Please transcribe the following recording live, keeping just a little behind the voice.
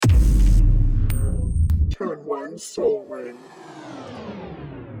one soul ring.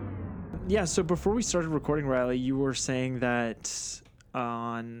 Yeah, so before we started recording, Riley, you were saying that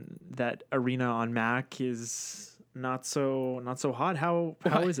that Arena on Mac is not so hot. How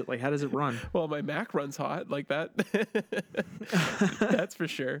is it? Like, how does it run? Well, my Mac runs hot like that. That's for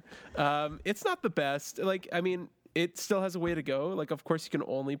sure. It's not the best. Like, I mean, it still has a way to go. Like, of course, you can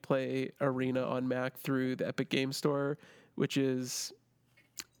only play Arena on Mac through the Epic Game Store, which is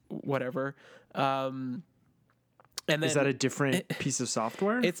whatever. And then, Is that a different piece of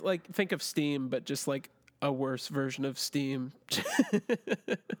software? It's like, think of Steam, but just like a worse version of Steam.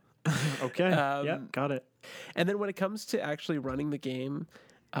 Okay. Yeah, got it. And then when it comes to actually running the game,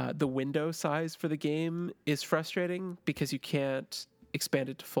 the window size for the game is frustrating because you can't expand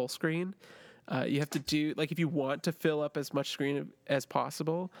it to full screen. You have to do, like, if you want to fill up as much screen as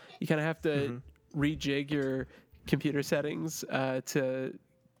possible, you kind of have to rejig your computer settings to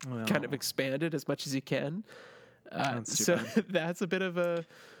kind of expand it as much as you can. So that's a bit of a...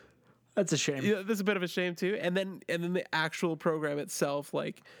 That's a shame. Yeah, that's a bit of a shame too. And then the actual program itself,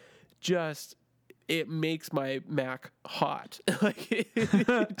 like, just, it makes my Mac hot. Like,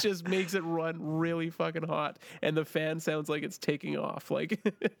 it just makes it run really fucking hot, and the fan sounds like it's taking off. Like,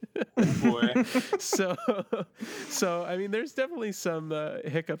 Boy. so I mean, there's definitely some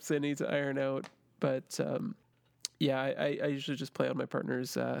hiccups they need to iron out. But yeah, I usually just play on my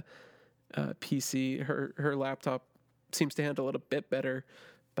partner's PC. Her laptop seems to handle it a bit better.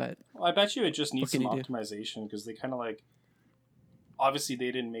 But well, I bet you it just needs some optimization, because they kind of like, obviously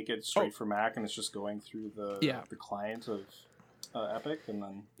they didn't make it straight for Mac, and it's just going through the client of Epic, and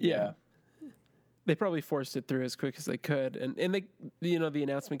then they probably forced it through as quick as they could, and they, you know, the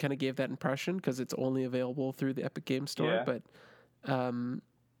announcement kind of gave that impression because it's only available through the Epic Game Store.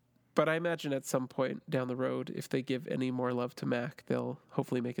 But I imagine at some point down the road, if they give any more love to Mac, they'll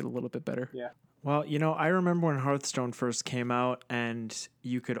hopefully make it a little bit better. Yeah. Well, you know, I remember when Hearthstone first came out, and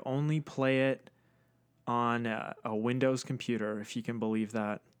you could only play it on a Windows computer, if you can believe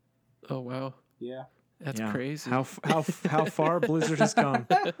that. Oh, wow. Yeah. That's crazy. How far Blizzard has come.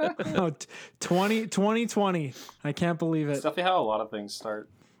 2020. I can't believe it. It's definitely how a lot of things start.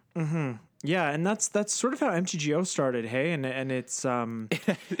 Mm-hmm. Yeah, and that's sort of how MTGO started, hey? And it's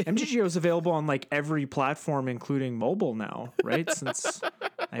MTGO is available on like every platform, including mobile now, right? Since,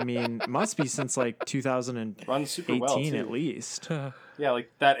 I mean, must be since like 2018 runs super well, at least. Yeah,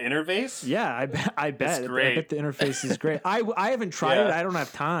 like that interface. Yeah, I bet. It's great. I bet the interface is great. I haven't tried it. I don't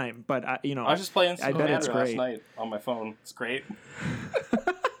have time, but I was just playing some Commander last great. night on my phone. It's great.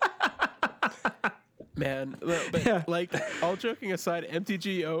 Man, but like, all joking aside,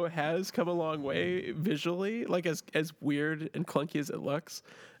 MTGO has come a long way visually. Like, as weird and clunky as it looks,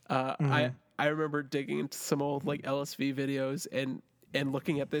 I remember digging into some old like LSV videos and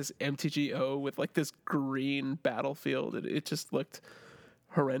looking at this MTGO with like this green battlefield. It just looked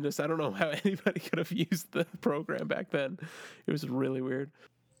horrendous. I don't know how anybody could have used the program back then. It was really weird.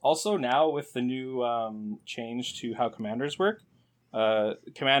 Also, now with the new change to how commanders work,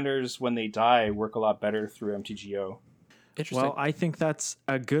 commanders, when they die, work a lot better through MTGO. Interesting. Well, I think that's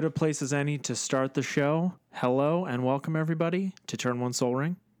as good a place as any to start the show. Hello and welcome everybody to Turn One Sol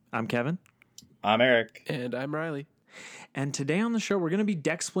Ring. I'm Kevin. I'm Eric. And I'm Riley. And today on the show, we're going to be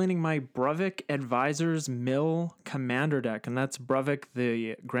deck-splaining my Bruvik Advisors Mill Commander deck, and that's Bruvik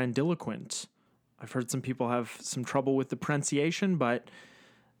the Grandiloquent. I've heard some people have some trouble with the pronunciation, but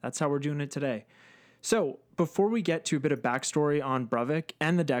that's how we're doing it today. So, before we get to a bit of backstory on Bruvik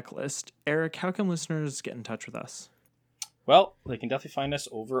and the deck list, Eric, how can listeners get in touch with us? Well, they can definitely find us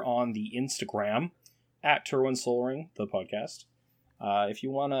over on the Instagram at Turn One Sol Ring, the podcast. If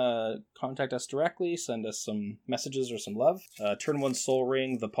you want to contact us directly, send us some messages or some love. Turn One Sol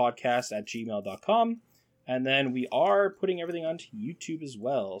Ring, the podcast at gmail.com. And then we are putting everything onto YouTube as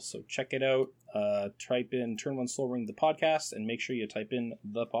well. So check it out. Type in Turn One Sol Ring, the podcast, and make sure you type in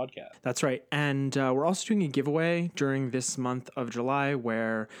the podcast. That's right. And we're also doing a giveaway during this month of July,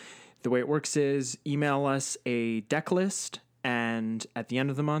 where the way it works is email us a deck list, and at the end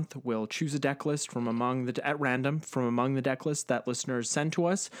of the month, we'll choose a deck list at random from among the deck lists that listeners send to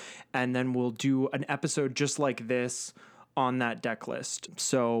us, and then we'll do an episode just like this on that deck list.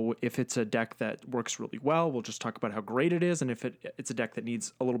 So if it's a deck that works really well, we'll just talk about how great it is. And if it's a deck that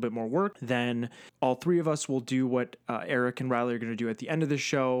needs a little bit more work, then all three of us will do what Eric and Riley are going to do at the end of the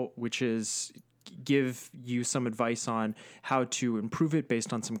show, which is give you some advice on how to improve it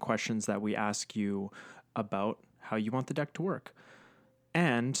based on some questions that we ask you about how you want the deck to work.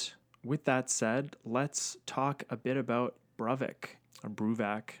 And with that said, let's talk a bit about Bruvik. or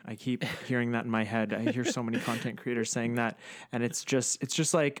Bruvac. I keep hearing that in my head. I hear so many content creators saying that, and it's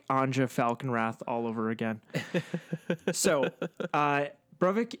just like Anja Falconwrath all over again. So,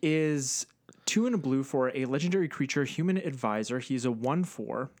 Bruvik is 2 and a blue for a legendary creature, human advisor. He's a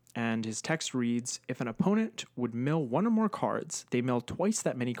 1/4, and his text reads, if an opponent would mill 1 or more cards, they mill twice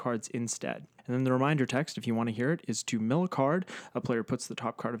that many cards instead. And then the reminder text, if you want to hear it, is to mill a card. A player puts the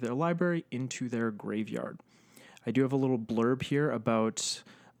top card of their library into their graveyard. I do have a little blurb here about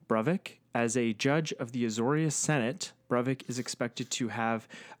Bruvik. As a judge of the Azorius Senate, Bruvik is expected to have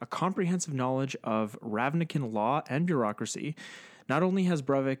a comprehensive knowledge of Ravnican law and bureaucracy. Not only has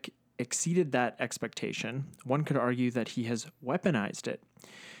Bruvik exceeded that expectation, one could argue that he has weaponized it.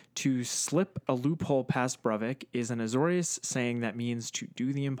 To slip a loophole past Bruvik is an Azorius saying that means to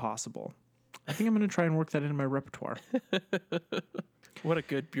do the impossible. I think I'm going to try and work that into my repertoire. What a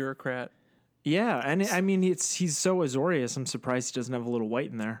good bureaucrat. Yeah, and I mean, he's so Azorius, I'm surprised he doesn't have a little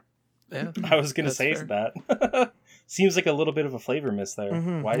white in there. Yeah, I was going to say fair. that. Seems like a little bit of a flavor miss there.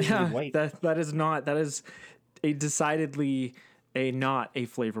 Why is Yeah, it white? that is a decidedly not a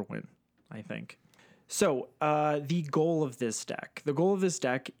flavor win, I think. So the goal of this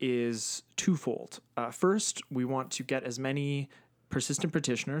deck is twofold. First, we want to get as many persistent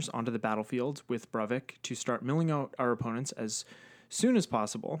petitioners onto the battlefield with Bruvik to start milling out our opponents as soon as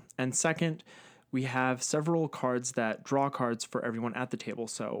possible. And second, we have several cards that draw cards for everyone at the table,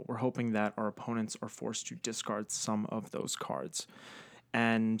 so we're hoping that our opponents are forced to discard some of those cards.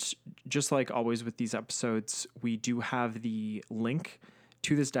 And just like always with these episodes, we do have the link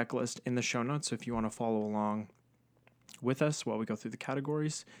to this deck list in the show notes, so if you want to follow along with us while we go through the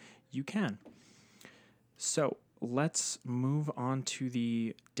categories, you can. So let's move on to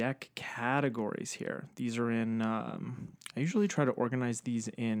the deck categories here. These are in, I usually try to organize these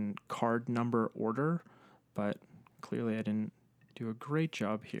in card number order, but clearly I didn't do a great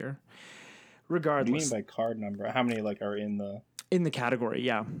job here. Regardless. What do you mean by card number? How many are in the... In the category,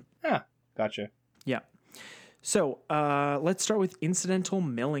 yeah. Ah, gotcha. Yeah. So let's start with incidental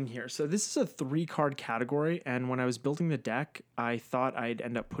milling here. So this is a 3-card category, and when I was building the deck, I thought I'd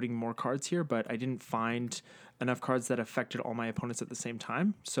end up putting more cards here, but I didn't find enough cards that affected all my opponents at the same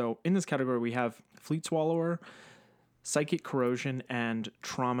time. So in this category, we have Fleet Swallower, Psychic Corrosion, and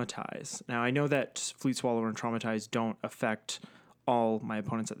Traumatize. Now, I know that Fleet Swallower and Traumatize don't affect all my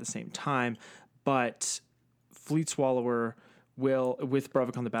opponents at the same time, but Fleet Swallower will, with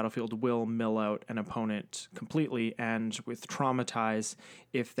Bruvik on the battlefield, will mill out an opponent completely, and with Traumatize,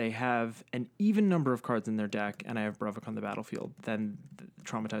 if they have an even number of cards in their deck and I have Bruvik on the battlefield, then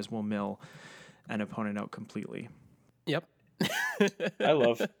Traumatize will mill an opponent out completely. Yep. I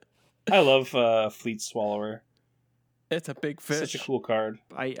love Fleet Swallower. It's a big fish. Such a cool card.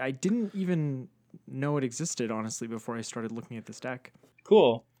 I didn't even know it existed, honestly, before I started looking at this deck.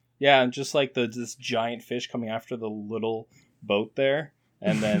 Cool. Yeah, and just like this giant fish coming after the little boat there.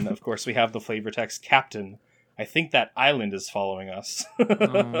 And then, of course, we have the flavor text, Captain, I think that island is following us.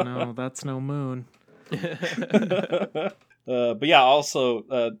 Oh, no, that's no moon. But yeah,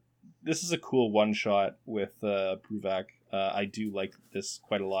 also, this is a cool one-shot with Bruvac. I do like this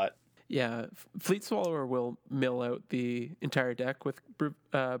quite a lot. Yeah, Fleet Swallower will mill out the entire deck with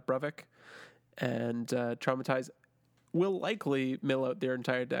Bruvik, and Traumatize will likely mill out their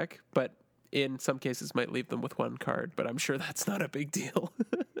entire deck, but in some cases might leave them with 1 card, but I'm sure that's not a big deal.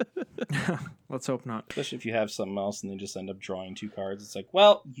 Let's hope not. Especially if you have something else and they just end up drawing 2 cards. It's like,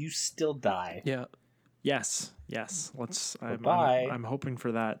 well, you still die. Yeah. Yes. Bye. I'm hoping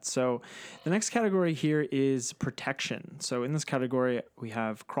for that. So the next category here is protection. So in this category, we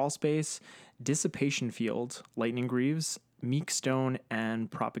have Crawl Space, Dissipation Field, Lightning Greaves, Meek Stone, and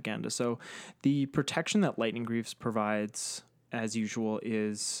Propaganda. So the protection that Lightning Greaves provides, as usual,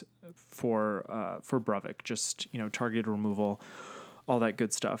 is for Bruvik, just targeted removal, all that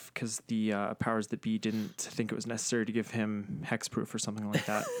good stuff, because the powers that be didn't think it was necessary to give him hexproof or something like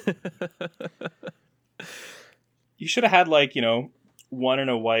that. You should have had 1 and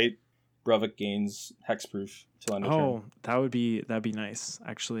a white. Bruvik gains hexproof till end of turn. Oh, that'd be nice.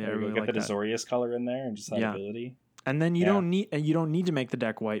 Actually, I really get like the that. Azorius color in there and just that Yeah. ability. And then you don't need to make the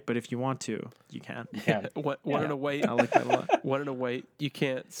deck white, but if you want to, you can. You can. One in a white. I like that a lot. 1 in a white. You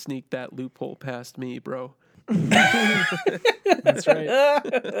can't sneak that loophole past me, bro. That's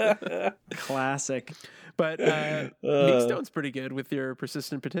right. Classic. But Meek Stone's pretty good with your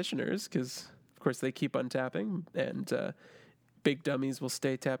persistent petitioners because, of course, they keep untapping and big dummies will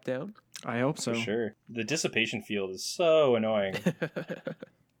stay tapped down. I hope so. For sure. The dissipation field is so annoying.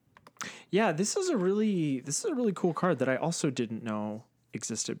 Yeah, this is a really cool card that I also didn't know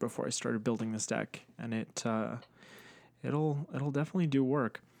existed before I started building this deck, and it'll definitely do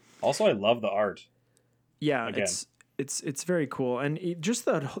work. Also, I love the art. Yeah, Again. it's very cool, and just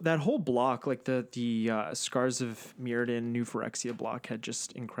that whole block, like the Scars of Mirrodin New Phyrexia block, had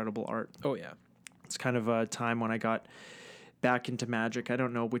just incredible art. Oh yeah. It's kind of a time when I got back into Magic. I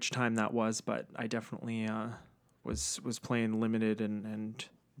don't know which time that was, but I definitely was playing limited and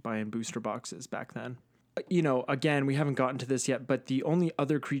buying booster boxes back then. Again, we haven't gotten to this yet, but the only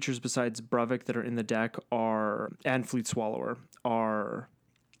other creatures besides Bruvik that are in the deck and Fleet Swallower are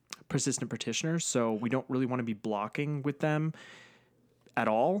Persistent Petitioners, so we don't really want to be blocking with them at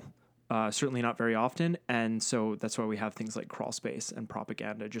all. Certainly not very often, and so that's why we have things like Crawl Space and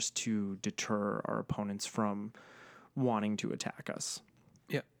Propaganda, just to deter our opponents from wanting to attack us.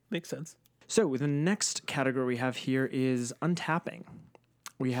 Yeah, makes sense. So the next category we have here is untapping.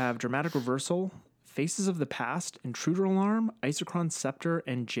 We have Dramatic Reversal, Faces of the Past, Intruder Alarm, Isochron Scepter,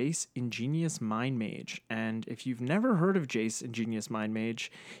 and Jace Ingenious Mind Mage. And if you've never heard of Jace Ingenious Mind Mage,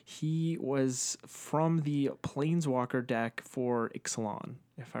 he was from the Planeswalker deck for Ixalan,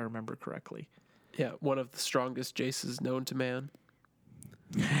 if I remember correctly. Yeah, one of the strongest Jaces known to man.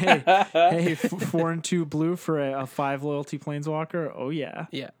 Hey, 4 and 2 blue for a 5 loyalty Planeswalker. Oh yeah.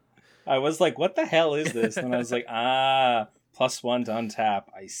 Yeah. I was like, what the hell is this? And I was like, +1 to untap.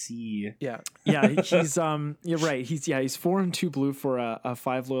 I see. Yeah. Yeah, he's you're right. He's 4 and 2 blue for a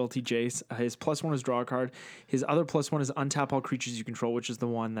 5 loyalty Jace. His +1 is draw a card. His other +1 is untap all creatures you control, which is the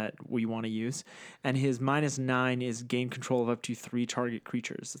one that we want to use. And his -9 is gain control of up to 3 target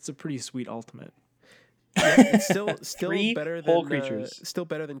creatures. It's a pretty sweet ultimate. Yeah, it's still Three better whole than creatures. still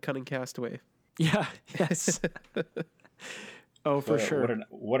better than Cunning Castaway. Yeah. Yes. Oh, for sure.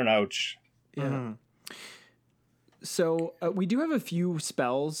 What an ouch. Yeah. Mhm. So we do have a few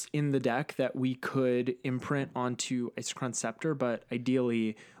spells in the deck that we could imprint onto Isochron Scepter, but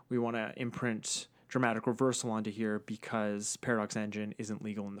ideally we want to imprint Dramatic Reversal onto here because Paradox Engine isn't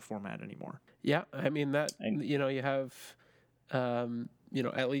legal in the format anymore. Yeah, I mean you have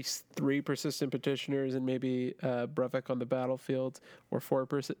at least 3 Persistent Petitioners and maybe Bruvik on the battlefield, or 4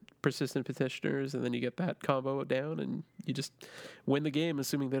 Persistent Petitioners, and then you get that combo down and you just win the game,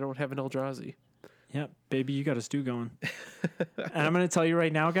 assuming they don't have an Eldrazi. Yeah, baby, you got a stew going. And I'm going to tell you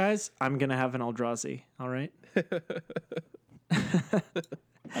right now, guys, I'm going to have an Eldrazi, all right?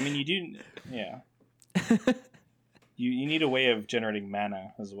 I mean, you do, yeah. you need a way of generating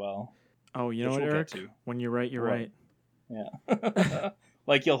mana as well. Oh, you know Which what, we'll Eric? get to. When you're right, you're What? right. Yeah.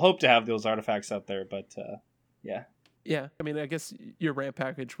 Like, you'll hope to have those artifacts out there, but yeah. Yeah, I mean, I guess your ramp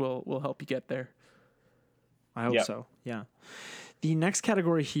package will help you get there. I hope so, yeah. The next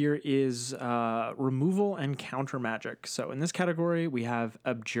category here is removal and counter magic. So in this category, we have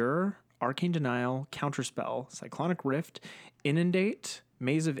Abjure, Arcane Denial, Counterspell, Cyclonic Rift, Inundate,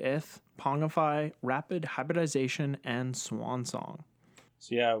 Maze of Ith, Pongify, Rapid Hybridization, and Swan Song.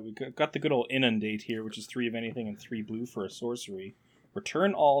 So yeah, we got the good old Inundate here, which is 3 of anything and 3 blue for a sorcery.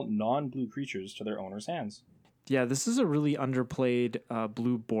 Return all non-blue creatures to their owner's hands. Yeah, this is a really underplayed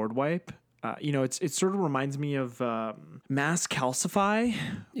blue board wipe. It sort of reminds me of Mass Calcify,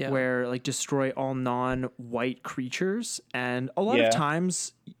 where like destroy all non-white creatures, and a lot of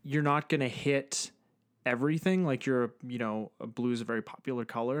times you're not gonna hit everything. Like blue is a very popular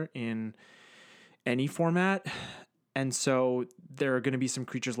color in any format, and so there are going to be some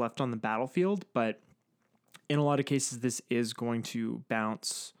creatures left on the battlefield, but in a lot of cases this is going to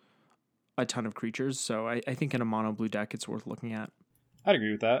bounce a ton of creatures. So I think in a mono blue deck it's worth looking at. I'd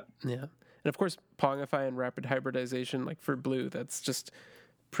agree with that. Yeah. And of course, Pongify and Rapid Hybridization, like for blue, that's just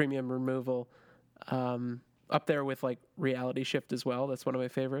premium removal. Up there with like Reality Shift as well. That's one of my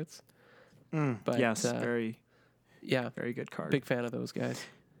favorites. But, yes, very good card. Big fan of those guys.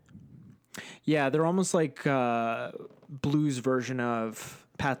 Yeah, they're almost like Blue's version of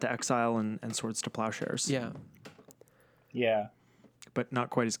Path to Exile and Swords to Plowshares. Yeah. Yeah. But not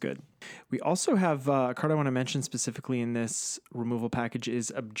quite as good. We also have a card I want to mention specifically in this removal package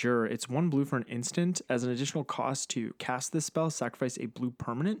is Abjure. It's 1 blue for an instant. As an additional cost to cast this spell, sacrifice a blue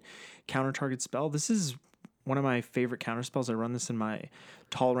permanent, counter target spell. This is one of my favorite counter spells. I run this in my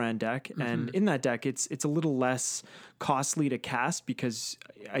Talrand deck. And in that deck, it's a little less costly to cast because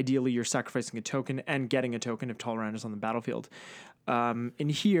ideally you're sacrificing a token and getting a token if Talrand is on the battlefield. In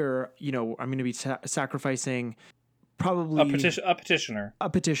here, I'm going to be sacrificing probably a petitioner.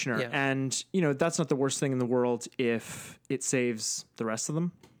 Yeah. And that's not the worst thing in the world if it saves the rest of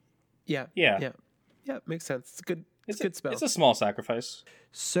them. Yeah, makes sense. It's a good spell. It's a small sacrifice.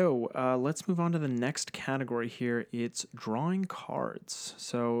 So let's move on to the next category here. It's drawing cards.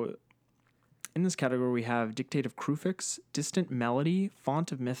 So In this category, we have Dictate of Krufix, Distant Melody,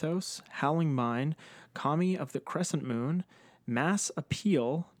 Font of Mythos, Howling Mine, Kami of the Crescent Moon, Mass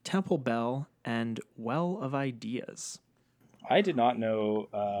Appeal, Temple Bell, and Well of Ideas. I did not know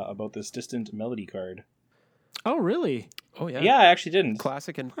about this Distant Melody card. Oh, really? Oh, yeah. Yeah, I actually didn't.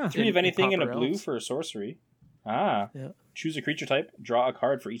 Classic and 3 of anything and a Pauper blue Elves. for a sorcery. Ah. Yeah. Choose a creature type, draw a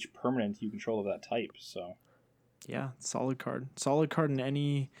card for each permanent you control of that type. So Yeah, solid card. Solid card in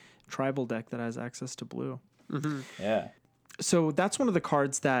any tribal deck that has access to blue. Mm-hmm. yeah. So that's one of the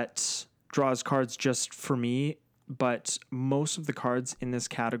cards that draws cards just for me, but most of the cards in this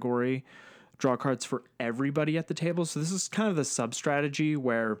category draw cards for everybody at the table. So this is kind of the sub strategy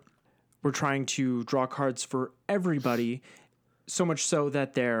where we're trying to draw cards for everybody, so much so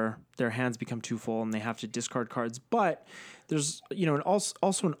that their hands become too full and they have to discard cards. But there's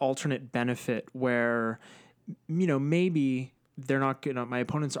also an alternate benefit where maybe they're not gonna, my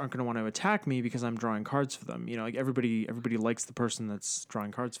opponents aren't gonna want to attack me because I'm drawing cards for them. Like everybody likes the person that's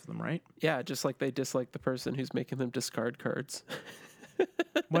drawing cards for them, right? Yeah, just like they dislike the person who's making them discard cards.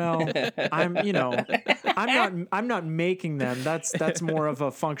 Well, I'm not making them. That's more of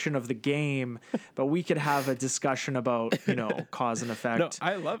a function of the game. But we could have a discussion about cause and effect. No,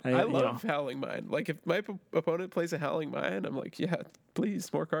 I love Howling Mine. Like if my opponent plays a Howling Mine, I'm like, yeah,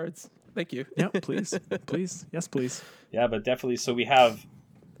 please, more cards. Thank you. Yeah, please, yes, please. Yeah, but definitely. So we have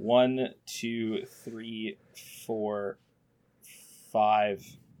 1, 2, 3, 4,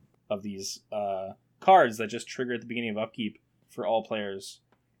 5 of these cards that just trigger at the beginning of upkeep for all players.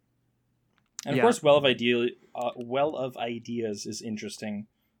 And of course, Well of Ideas is interesting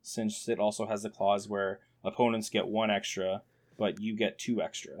since it also has the clause where opponents get 1 extra, but you get 2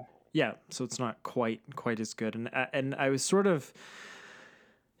 extra. Yeah, so it's not quite as good. And I was sort of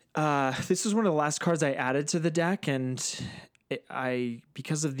this was one of the last cards I added to the deck, and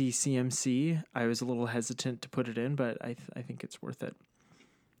because of the CMC, I was a little hesitant to put it in, but I think it's worth it.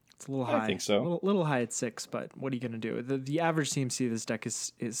 It's a little high. I think so. A little high at 6, but what are you going to do? The average CMC of this deck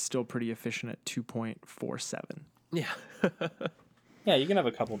is still pretty efficient at 2.47. Yeah. Yeah, you can have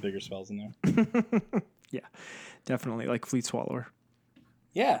a couple bigger spells in there. Yeah, definitely, like Fleet Swallower.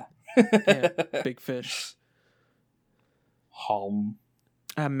 Yeah. Yeah. Big fish.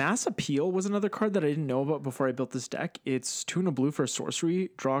 Mass Appeal was another card that I didn't know about before I built this deck. It's 2 and a blue for a sorcery.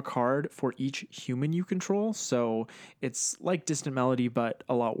 Draw a card for each human you control. So it's like Distant Melody, but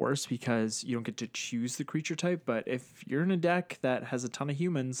a lot worse because you don't get to choose the creature type. But if you're in a deck that has a ton of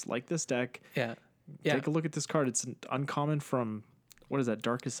humans, like this deck, take a look at this card. It's an uncommon from, what is that,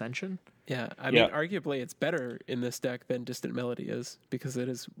 Dark Ascension? Yeah, I mean, arguably it's better in this deck than Distant Melody is because it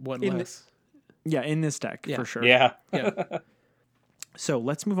is one less. In this deck, for sure. Yeah. Yeah. So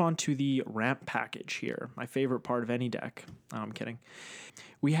let's move on to the ramp package here. My favorite part of any deck. Oh, I'm kidding.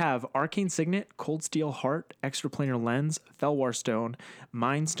 We have Arcane Signet, Cold Steel Heart, Extraplanar Lens, Felwar Stone,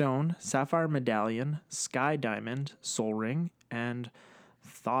 Mind Stone, Sapphire Medallion, Sky Diamond, Soul Ring, and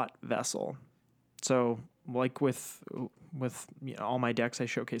Thought Vessel. So like with all my decks I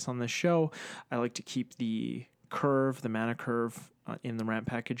showcase on this show, I like to keep the mana curve in the ramp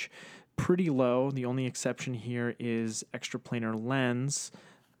package pretty low. The only exception here is Extraplanar Lens,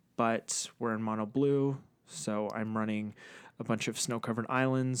 but we're in mono blue, so I'm running a bunch of snow-covered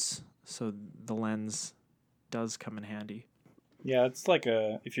islands, so the lens does come in handy. Yeah, it's like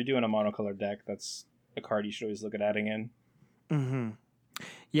if you're doing a monocolored deck, that's a card you should always look at adding in. Mm-hmm.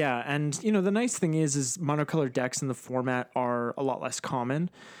 Yeah, and the nice thing is monocolored decks in the format are a lot less common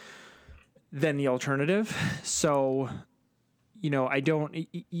than the alternative. So I don't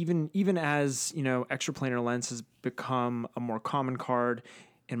even as Extraplanar Lens has become a more common card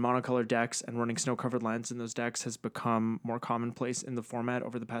in monocolored decks, and running snow-covered lens in those decks has become more commonplace in the format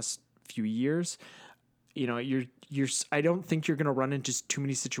over the past few years. I don't think you're going to run into too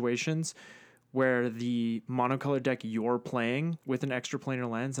many situations where the monocolored deck you're playing with an Extraplanar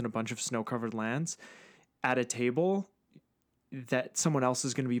Lens and a bunch of snow-covered lands at a table, that someone else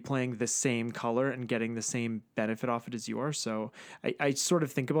is going to be playing the same color and getting the same benefit off it as you are. So I sort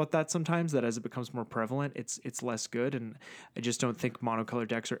of think about that sometimes, that as it becomes more prevalent, it's less good. And I just don't think monocolor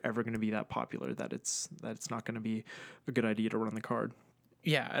decks are ever going to be that popular that it's not going to be a good idea to run the card.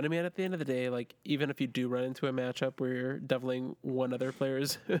 Yeah, and I mean, at the end of the day, like, even if you do run into a matchup where you're doubling one other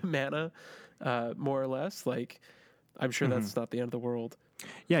player's mana, more or less, like, I'm sure that's not the end of the world.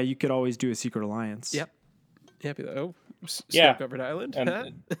 Yeah, you could always do a Secret Alliance. Yep. Yeah, be like, snow-covered island.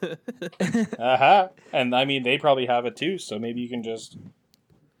 And, and I mean, they probably have it too, so maybe you can just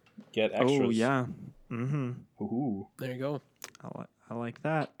get extras. Oh, yeah. Mm-hmm. Ooh. There you go. I like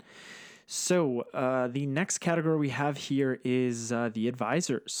that. So the next category we have here is the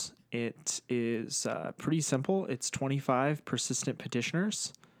advisors. It is pretty simple. It's 25 persistent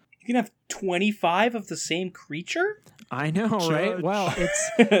petitioners. You can have 25 of the same creature? I know, right? Well,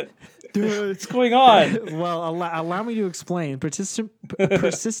 it's What's going on? well. Allow me to explain. Persistent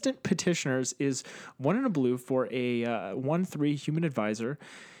petitioners is 1 in a blue for a 1/3 human advisor.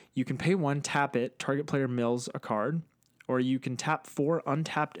 You can pay 1, tap it. Target player mills a card, or you can tap 4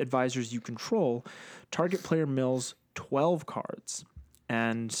 untapped advisors you control. Target player mills 12 cards,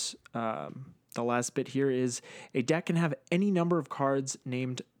 and the last bit here is a deck can have any number of cards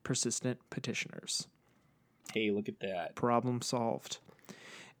named persistent petitioners. Hey, look at that. Problem solved.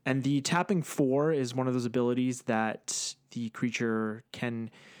 And the tapping 4 is one of those abilities that the creature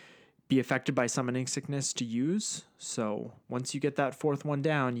can be affected by summoning sickness to use. So once you get that 4th one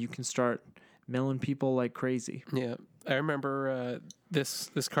down, you can start milling people like crazy. Yeah, I remember this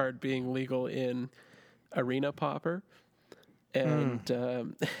card being legal in Arena Popper. And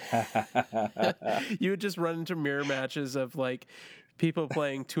you would just run into mirror matches of like people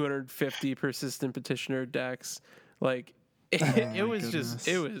playing 250 persistent petitioner decks. Like it was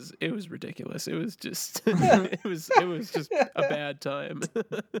ridiculous. It was just it was just a bad time.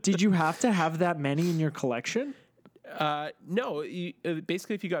 Did you have to have that many in your collection? No,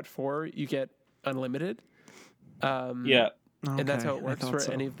 basically if you got 4, you get unlimited. Yeah. And that's how it works for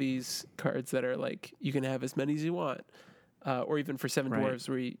so. any of these cards that are like you can have as many as you want. Or even for 7 dwarves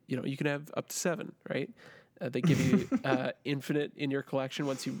where you can have up to 7, right? They give you infinite in your collection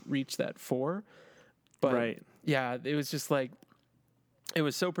once you reach that 4. But yeah, it was just like it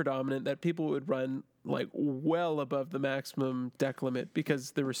was so predominant that people would run like well above the maximum deck limit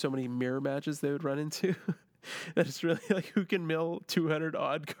because there were so many mirror matches they would run into. That it's really like who can mill 200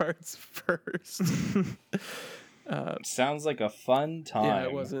 odd cards first. Sounds like a fun time. Yeah,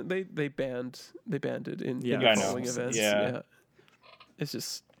 it wasn't. They banned it in the following events. Yeah. It's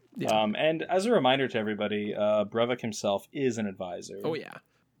just and as a reminder to everybody, Brevik himself is an advisor. Oh yeah.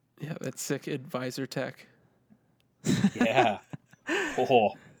 Yeah, that's sick advisor tech. Yeah.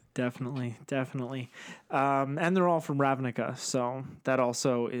 Oh. Definitely. And they're all from Ravnica, so that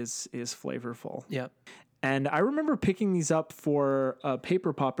also is flavorful. Yeah. And I remember picking these up for a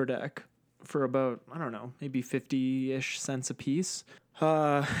paper popper deck for about, I don't know, maybe 50-ish cents a piece.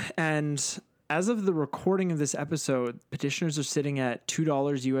 And as of the recording of this episode, petitioners are sitting at $2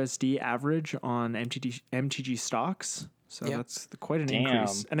 USD average on MTG stocks. So that's quite an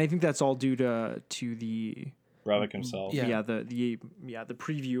increase. And I think that's all due to the Brevik himself. Yeah, the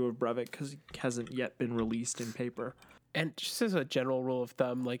preview of Brevik because it hasn't yet been released in paper. And just as a general rule of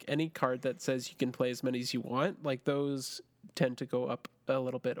thumb, like any card that says you can play as many as you want, like those tend to go up a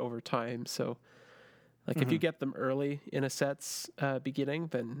little bit over time. So like if you get them early in a set's beginning,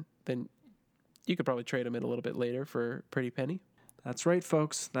 then you could probably trade them in a little bit later for a pretty penny. That's right,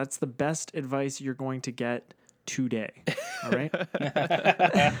 folks. That's the best advice you're going to get today. All right.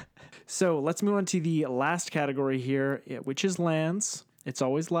 So let's move on to the last category here, which is lands. It's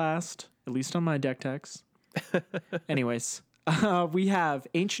always last, at least on my deck techs. Anyways, we have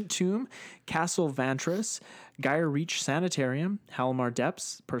Ancient Tomb, Castle Vantris, Gaia Reach Sanitarium, Halimar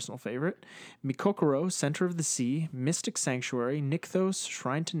Depths, personal favorite, Mikokoro, Center of the Sea, Mystic Sanctuary, Nykthos,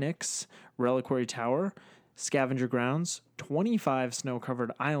 Shrine to Nyx, Reliquary Tower, Scavenger Grounds, 25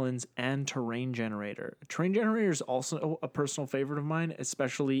 snow-covered islands, and Terrain Generator. Terrain Generator is also a personal favorite of mine,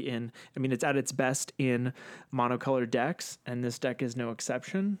 especially it's at its best in monocolored decks, and this deck is no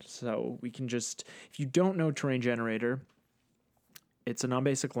exception. So we can just, if you don't know Terrain Generator, it's a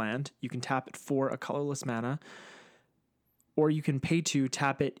non-basic land. You can tap it for a colorless mana, or you can pay to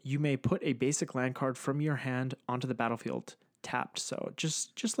tap it. You may put a basic land card from your hand onto the battlefield tapped. So it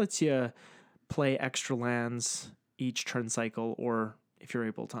just lets you play extra lands each turn cycle, or if you're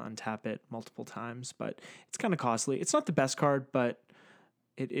able to untap it multiple times. But it's kind of costly. It's not the best card, but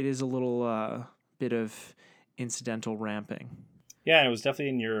it is a little bit of incidental ramping. Yeah, and it was definitely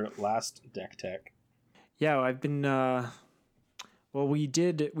in your last deck tech. Yeah, I've been... well, we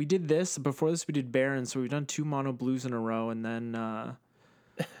did this. Before this, we did Baron, so we've done 2 mono blues in a row, and then...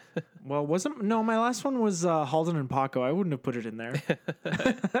 my last one was Halden and Paco. I wouldn't have put it in there.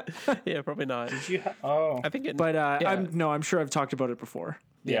 Yeah, probably not. Did you? I think it. But I'm sure I've talked about it before.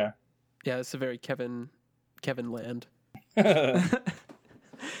 Yeah. Yeah, it's a very Kevin land.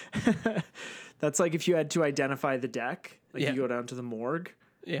 That's like if you had to identify the deck, like you go down to the morgue.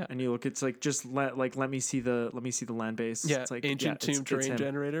 Yeah, and you look. It's like just let me see the land base. Yeah, it's like Ancient Tomb Terrain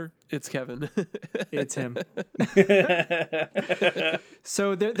Generator. It's Kevin. It's him.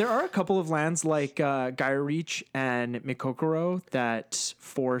 So there are a couple of lands like Gaia Reach and Mikokoro that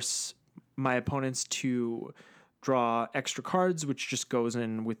force my opponents to draw extra cards, which just goes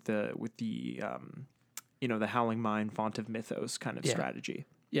in with the the Howling Mine, Font of Mythos kind of strategy.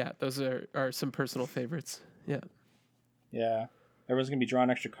 Yeah, those are some personal favorites. Yeah. Yeah. Everyone's going to be drawing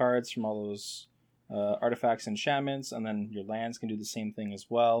extra cards from all those artifacts and enchantments, and then your lands can do the same thing as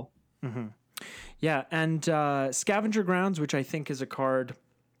well. Mm-hmm. Yeah, and Scavenger Grounds, which I think is a card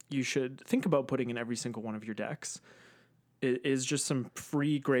you should think about putting in every single one of your decks. It is just some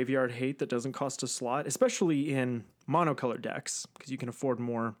free graveyard hate that doesn't cost a slot, especially in monocolored decks, because you can afford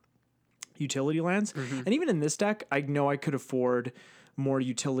more utility lands. Mm-hmm. And even in this deck, I know I could afford more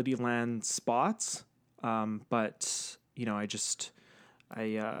utility land spots, but I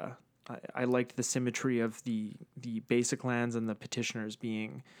liked the symmetry of the basic lands and the petitioners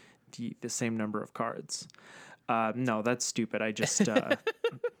being the same number of cards. No, that's stupid. I just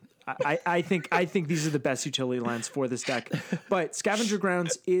I think these are the best utility lands for this deck. But Scavenger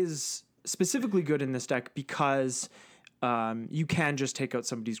Grounds is specifically good in this deck because you can just take out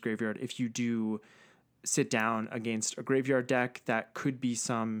somebody's graveyard if you do sit down against a graveyard deck that could be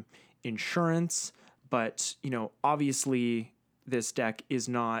some insurance. But, obviously this deck is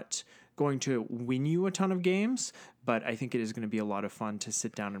not going to win you a ton of games, but I think it is going to be a lot of fun to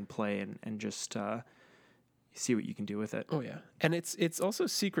sit down and play and just see what you can do with it. Oh yeah, and it's also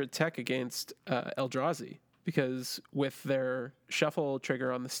secret tech against Eldrazi, because with their shuffle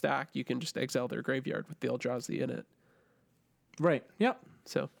trigger on the stack, you can just exile their graveyard with the Eldrazi in it. Right. Yep.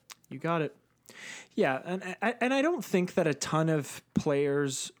 So you got it. Yeah, and I don't think that a ton of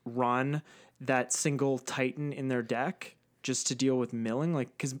players run that single Titan in their deck just to deal with milling, like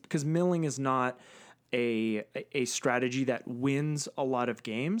because milling is not a strategy that wins a lot of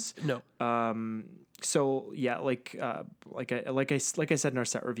games. No. So yeah, like I said in our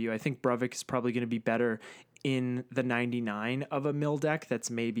set review, I think Bruvik is probably going to be better in the 99 of a mill deck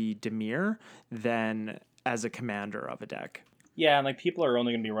that's maybe Dimir than as a commander of a deck. Yeah, and people are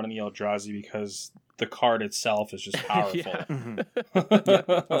only going to be running the Eldrazi because the card itself is just powerful. Yeah. Mm-hmm.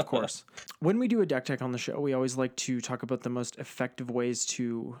 Yeah, of course. When we do a deck tech on the show, we always like to talk about the most effective ways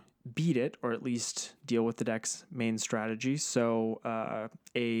to beat it, or at least deal with the deck's main strategy. So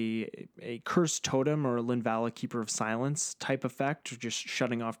a Cursed Totem or Linvala, Keeper of Silence type effect, or just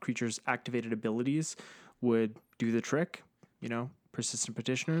shutting off creatures' activated abilities, would do the trick. Persistent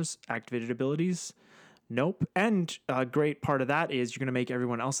Petitioners, activated abilities. Nope. And a great part of that is you're going to make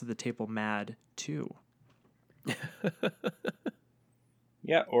everyone else at the table mad too.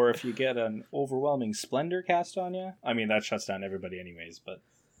 Yeah, or if you get an Overwhelming Splendor cast on you, that shuts down everybody anyways, but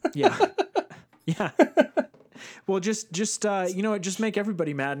yeah. Yeah. Well, just make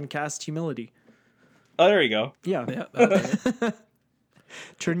everybody mad and cast Humility. Oh, there you go. Yeah.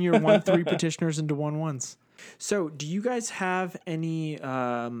 Turn your 1/3 petitioners into 1/1s. So, do you guys have any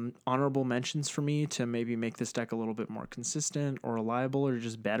honorable mentions for me to maybe make this deck a little bit more consistent or reliable or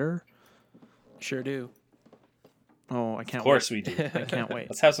just better? Sure do. Oh, I can't wait. Of course we do. I can't wait.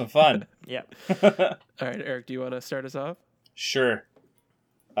 Let's have some fun. Yeah. All right, Eric, do you want to start us off? Sure.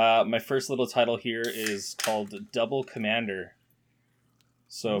 My first little title here is called Double Commander.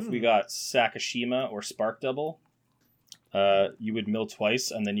 So if we got Sakashima or Spark Double, you would mill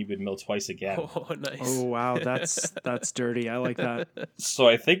twice, and then you would mill twice again. Oh, nice. Oh, wow. That's dirty. I like that. So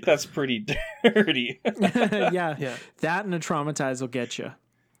I think that's pretty dirty. Yeah. That and a Traumatize will get you.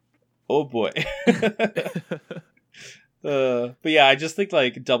 Oh, boy. But yeah, I just think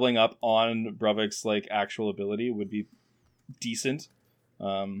doubling up on Bruvik's actual ability would be decent.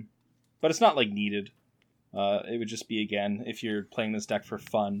 But it's not like needed. It would just be, again, if you're playing this deck for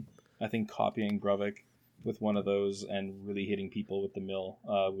fun, I think copying Bruvik with one of those and really hitting people with the mill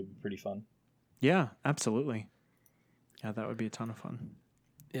would be pretty fun. Yeah, absolutely. Yeah, that would be a ton of fun.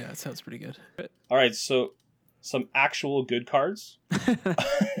 Yeah, it sounds pretty good. All right, so some actual good cards.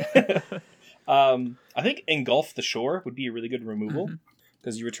 I think Engulf the Shore would be a really good removal,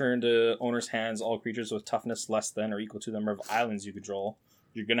 because you return to owner's hands all creatures with toughness less than or equal to the number of islands you control.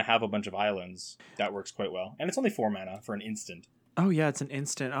 You're going to have a bunch of islands. That works quite well. And it's only 4 mana for an instant. Oh, yeah, it's an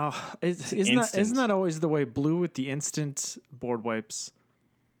instant. Oh, isn't that always the way blue with the instant board wipes?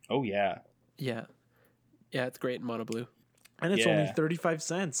 Oh, yeah. Yeah. Yeah, it's great in mono blue. And it's only 35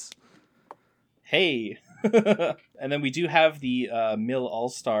 cents. Hey. And then we do have the Mill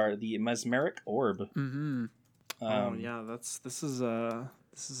All-Star, the Mesmeric Orb. Mm-hmm. This is a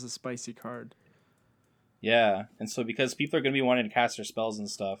spicy card. Yeah, and so because people are going to be wanting to cast their spells and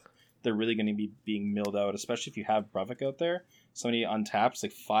stuff, they're really going to be being milled out, especially if you have Bruvik out there. Somebody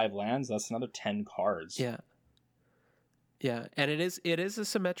untaps 5 lands, that's another 10 cards. Yeah. Yeah, and it is a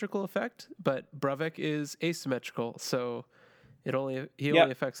symmetrical effect, but Bruvik is asymmetrical, so He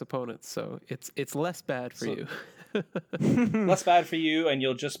only affects opponents, so it's less bad for you. Less bad for you, and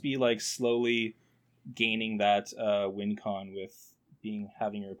you'll just be like slowly gaining that win con with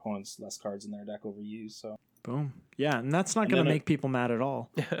having your opponents less cards in their deck over you. So boom. Yeah, and that's not going to make people mad at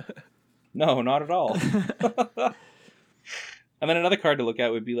all. No, not at all. And then another card to look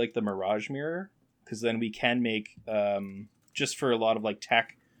at would be like the Mirage Mirror, because then we can make just for a lot of like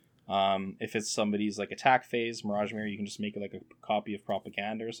tech. If it's somebody's like attack phase, Mirage Mirror, you can just make it like a copy of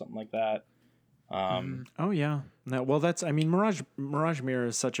Propaganda or something like that. Oh yeah. Mirage Mirror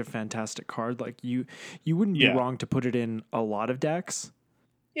is such a fantastic card. Like you wouldn't be wrong to put it in a lot of decks.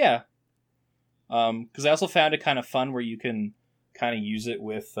 Yeah. Because I also found it kind of fun where you can kind of use it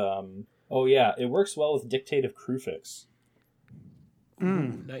with. It works well with Dictative Crewfix.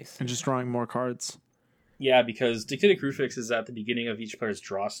 Nice. And just drawing more cards. Yeah, because Dictative Crewfix is at the beginning of each player's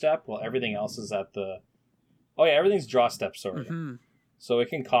draw step, while everything else is at the. Oh yeah, everything's draw step. Sorry. Mm-hmm. So it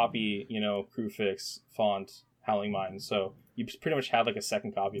can copy, Crewfix, Font, Howling Mine. So you pretty much have like a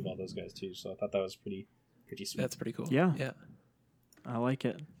second copy of all those guys too. So I thought that was pretty sweet. That's pretty cool. Yeah. I like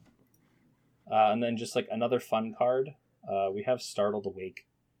it. And then just like another fun card, we have Startled Awake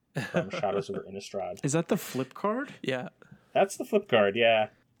from Shadows over Innistrad. Is that the flip card? Yeah. That's the flip card, yeah.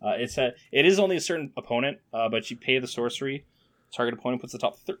 It is only a certain opponent, but you pay the sorcery. Target opponent puts the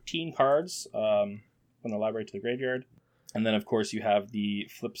top 13 cards from the library to the graveyard. And then, of course, you have the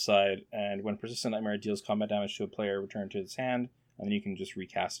flip side, and when Persistent Nightmare deals combat damage to a player, return to its hand, and then you can just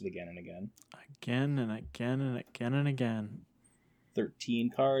recast it again and again. Again and again and again and again. 13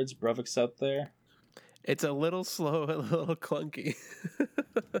 cards, Bruvix out there. It's a little slow, a little clunky.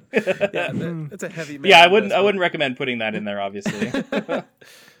 That's a heavy. Yeah, I wouldn't recommend putting that in there, obviously.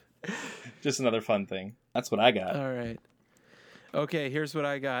 Just another fun thing. That's what I got. All right. Okay, here's what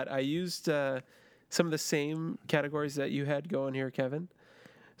I got. I used some of the same categories that you had going here, Kevin.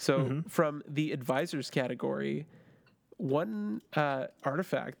 So from the advisors category, one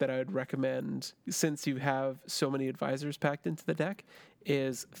artifact that I would recommend, since you have so many advisors packed into the deck,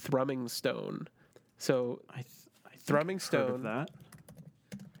 is Thrumming Stone. So Thrumming Stone. That.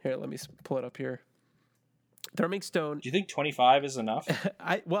 Here, let me pull it up here. Thrumming Stone. Do you think 25 is enough?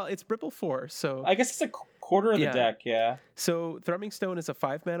 It's Ripple 4, so I guess it's a quarter of the deck, yeah. So Thrumming Stone is a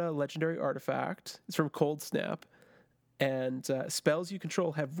 5-mana legendary artifact. It's from Cold Snap. And spells you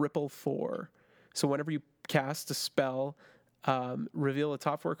control have Ripple 4. So whenever you cast a spell, reveal the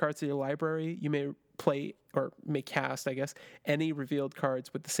top 4 cards of your library, you may play, or may cast, I guess, any revealed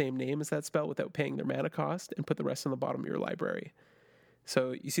cards with the same name as that spell without paying their mana cost, and put the rest on the bottom of your library.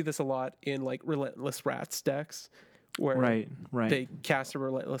 So you see this a lot in like Relentless Rats decks, where they cast a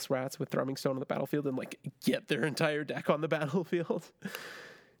Relentless Rats with Thrumming Stone on the battlefield and like get their entire deck on the battlefield.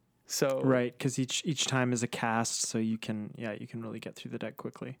 So because each time is a cast, so you can really get through the deck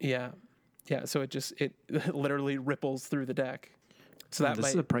quickly. Yeah. So it literally ripples through the deck. So this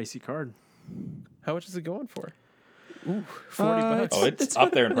is a pricey card. How much is it going for? Ooh, $40. Oh, it's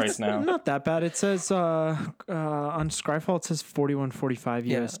up there in price now. Not that bad. It says on Scryfall it says $41.45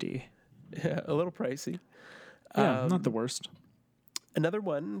 USD. Yeah, a little pricey. Yeah, not the worst. Another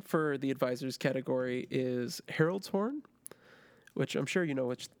one for the advisors category is Herald's Horn, which I'm sure you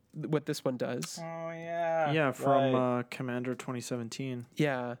know what this one does. Oh yeah. Yeah, from Commander 2017.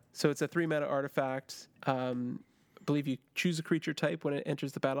 Yeah, so it's a 3-mana artifact. I believe you choose a creature type when it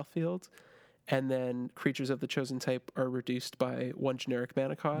enters the battlefield, and then creatures of the chosen type are reduced by 1 generic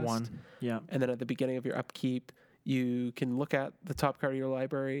mana cost. 1, yeah. And then at the beginning of your upkeep, you can look at the top card of your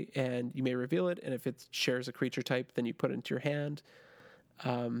library, and you may reveal it, and if it shares a creature type, then you put it into your hand.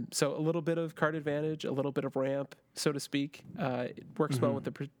 So a little bit of card advantage, a little bit of ramp, so to speak. It works well with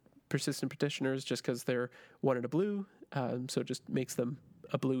the Persistent Petitioners just because they're 1 and a blue, so it just makes them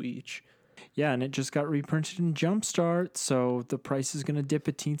a blue each. Yeah, and it just got reprinted in Jumpstart, so the price is going to dip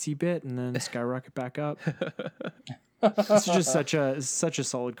a teensy bit and then skyrocket back up. This is just such a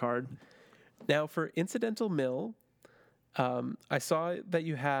solid card. Now for Incidental Mill, I saw that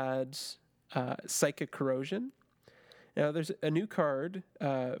you had Psychic Corrosion. Now there's a new card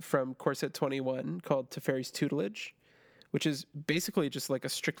from Core Set 21 called Teferi's Tutelage, which is basically just like a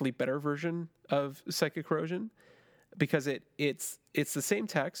strictly better version of Psychic Corrosion, because it's the same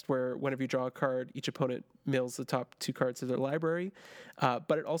text where whenever you draw a card, each opponent mills the top 2 cards of their library,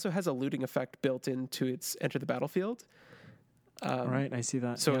 but it also has a looting effect built into its enter the battlefield. Right, I see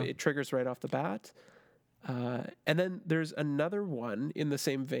that. So it triggers right off the bat. And then there's another one in the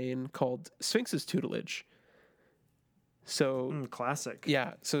same vein called Sphinx's Tutelage. So classic.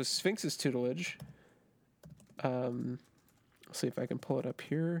 Yeah, so Sphinx's Tutelage. I'll see if I can pull it up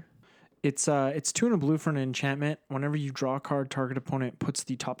here. It's 2 and a blue for an enchantment. Whenever you draw a card, target opponent puts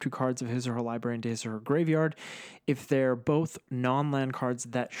the top 2 cards of his or her library into his or her graveyard. If they're both non-land cards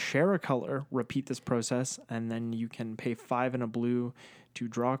that share a color, repeat this process, and then you can pay 5 and a blue to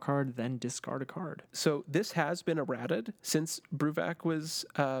draw a card, then discard a card. So this has been errated since Bruvac was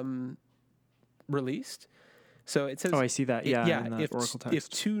released. So it says, Oh, I see that. Yeah, in the if, Oracle text. if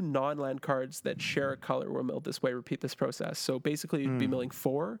 2 non-land cards that share a color were milled this way, repeat this process. So basically, you'd be milling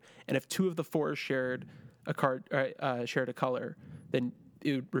 4, and if 2 of the 4 shared a card, shared a color, then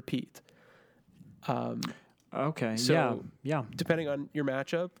it would repeat. Okay. So- Yeah. Depending on your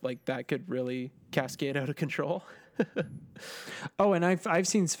matchup, like that could really cascade out of control. Oh, and I've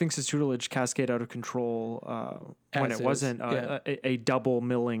seen Sphinx's tutelage cascade out of control when As it is, wasn't yeah. a double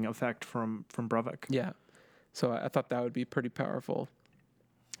milling effect from Bruvik. Yeah. So I thought that would be pretty powerful.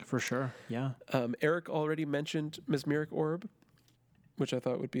 For sure. Yeah. Eric already mentioned Mesmeric Orb, which I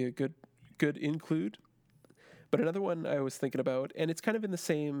thought would be a good include. But another one I was thinking about, and it's kind of in the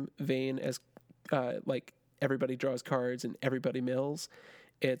same vein as like everybody draws cards and everybody mills.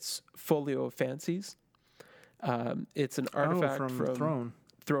 It's Folio of Fancies. It's an artifact from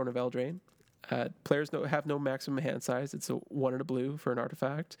Throne of Eldraine. Players have no maximum hand size. It's a 1 and a blue for an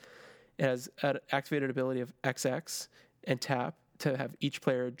artifact. It has an activated ability of XX and tap to have each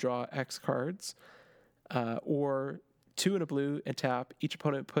player draw X cards, or 2 and a blue and tap. Each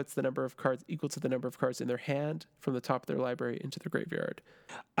opponent puts the number of cards equal to the number of cards in their hand from the top of their library into their graveyard.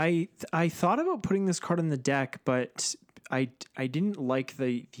 I thought about putting this card in the deck, but I didn't like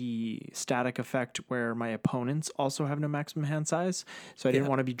the static effect where my opponents also have no maximum hand size, so I didn't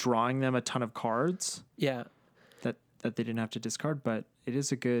want to be drawing them a ton of cards Yeah, that they didn't have to discard. But it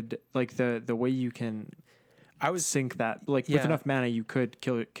is a good, like, the way you can sync that, like, with enough mana you could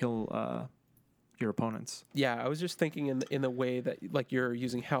kill your opponents. Yeah, I was just thinking in the way that, like, you're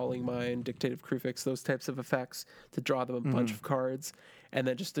using Howling Mind, Dictative Crufix, those types of effects to draw them a bunch of cards, and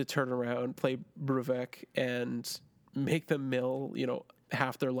then just to turn around, play Bruvik, and make them mill,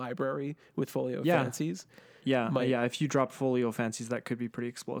 half their library with Folio Fancies. Yeah, if you drop Folio Fancies, that could be pretty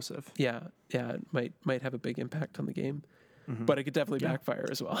explosive. Yeah, it might have a big impact on the game, but it could definitely backfire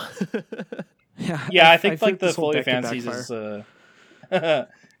as well. Yeah, I think like the this whole Folio deck could Fancies backfire. is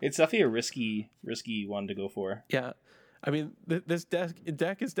it's definitely a risky one to go for. Yeah. I mean, this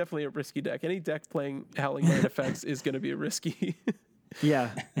deck is definitely a risky deck. Any deck playing Howling Mind effects is going to be risky. Yeah,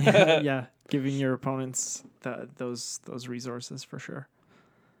 yeah, giving your opponents those resources for sure.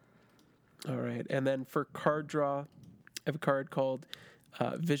 All right, and then for card draw, I have a card called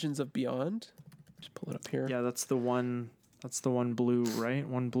Visions of Beyond. Just pull it up here. Yeah, that's the one blue, right?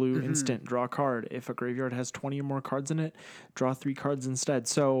 1 blue instant, draw a card. If a graveyard has 20 or more cards in it, draw 3 cards instead.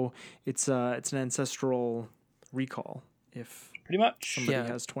 So it's an ancestral recall if Pretty much. somebody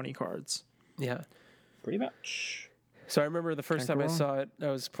has 20 cards. Yeah. Pretty much. So I remember the first Can't time go I saw it, I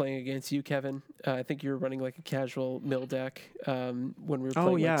was playing against you, Kevin. I think you were running like a casual mill deck when we were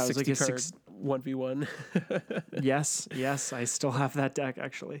playing yeah, like it was 60 like a card 1v1. Yes, I still have that deck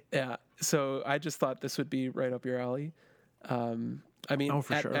actually. Yeah. So I just thought this would be right up your alley. I mean,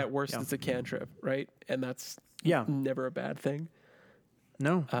 for sure. at worst, Yeah. it's a cantrip, right? And that's Yeah, never a bad thing.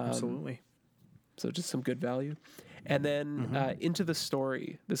 no, absolutely. So just some good value. And then Into the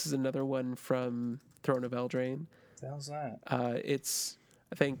Story. This is another one from Throne of Eldraine. What the hell's that? It's,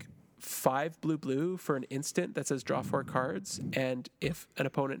 I think, 5 blue for an instant that says draw 4 cards. And if an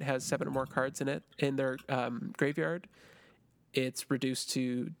opponent has 7 or more cards in their graveyard, it's reduced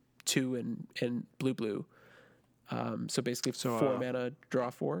to 2 and blue. So basically 4 mana, draw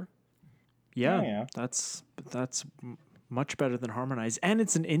 4. Yeah, yeah. that's much better than Harmonize, and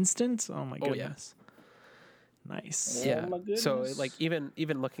it's an instant. Oh my goodness, nice. Yeah. my goodness. So like even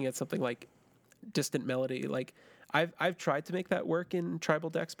looking at something like Distant Melody, like I've tried to make that work in tribal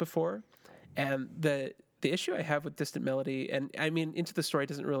decks before, and the issue I have with Distant Melody, and I mean Into the Story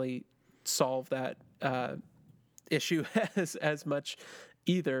doesn't really solve that issue as much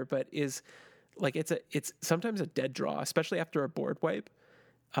either, but is like it's sometimes a dead draw, especially after a board wipe.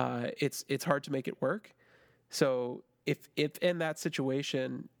 It's hard to make it work. So if in that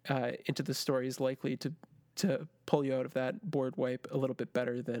situation, Into the Story is likely to pull you out of that board wipe a little bit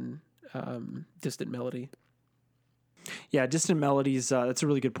better than Distant Melody. Yeah, Distant Melodies, that's a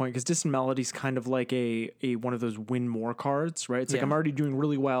really good point, because Distant Melodies kind of like a one of those win more cards, right? It's like, Yeah. I'm already doing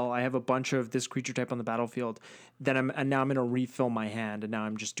really well. I have a bunch of this creature type on the battlefield. Then now I'm going to refill my hand, and now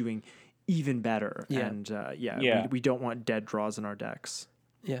I'm just doing even better. Yeah. And we don't want dead draws in our decks,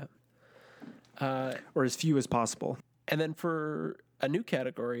 Yeah. or as few as possible. And then for a new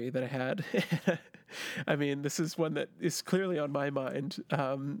category that I had, I mean, this is one that is clearly on my mind.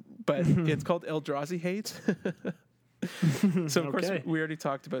 but it's called Eldrazi Hate. So, of course, Okay. we already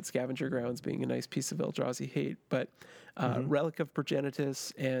talked about Scavenger Grounds being a nice piece of Eldrazi Hate, but Relic of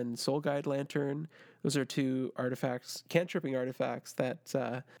Progenitus and Soul Guide Lantern, those are two artifacts, cantripping artifacts that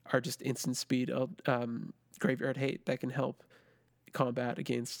are just instant speed Graveyard Hate that can help combat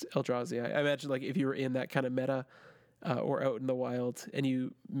against Eldrazi. I imagine, like, if you were in that kind of meta or out in the wild and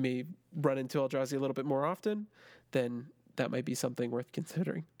you may run into Eldrazi a little bit more often, then that might be something worth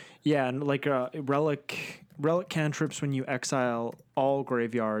considering. Yeah, and like relic cantrips when you exile all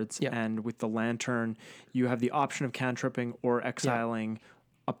graveyards, and with the lantern you have the option of cantripping or exiling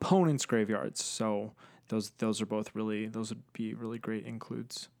opponents' graveyards. So those are both those would be really great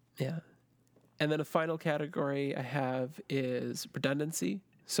includes. Yeah. And then a final category I have is redundancy.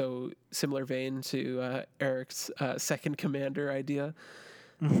 So similar vein to Eric's second commander idea.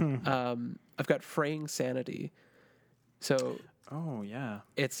 I've got Fraying Sanity. So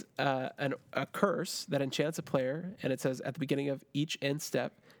it's a curse that enchants a player, and it says at the beginning of each end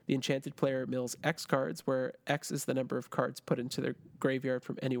step, the enchanted player mills X cards, where X is the number of cards put into their graveyard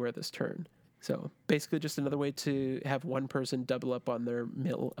from anywhere this turn. So basically just another way to have one person double up on their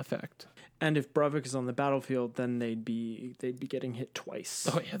mill effect. And if Bruvik is on the battlefield, then they'd be getting hit twice.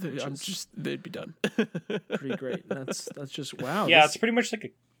 Oh yeah, they'd be done. Pretty great. That's just wow. Yeah, it's pretty much like a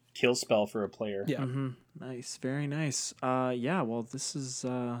kill spell for a player. Yeah. Nice, very nice. Well, this is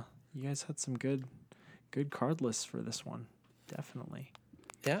you guys had some good card lists for this one. Definitely.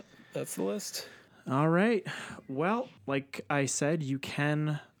 Yeah, that's the list. All right. Well, like I said, you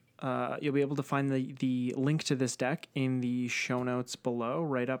can you'll be able to find the link to this deck in the show notes below,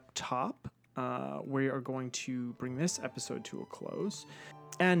 right up top. We are going to bring this episode to a close.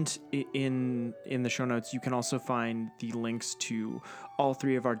 And in the show notes, you can also find the links to all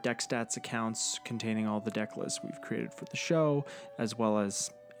three of our deck stats accounts containing all the deck lists we've created for the show, as well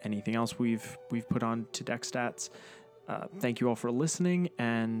as anything else we've put on to deck stats. Thank you all for listening,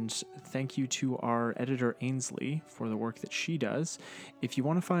 and thank you to our editor Ainsley for the work that she does. If you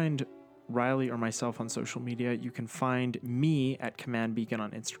want to find Riley or myself on social media, you can find me at Command Beacon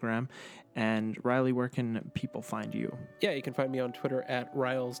on Instagram. And Riley, where can people find you? Yeah, you can find me on Twitter at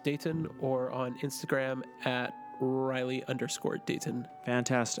RylesDayton or on Instagram at Riley_Dayton.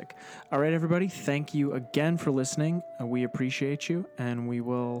 Fantastic. All right, everybody. Thank you again for listening. We appreciate you, and we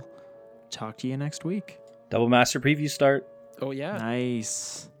will talk to you next week. Double Master preview start. Oh, yeah.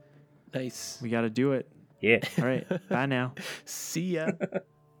 Nice. Nice. We got to do it. Yeah. All right. Bye now. See ya.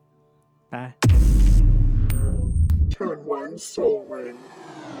 Bye. Turn 1 Soul Ring.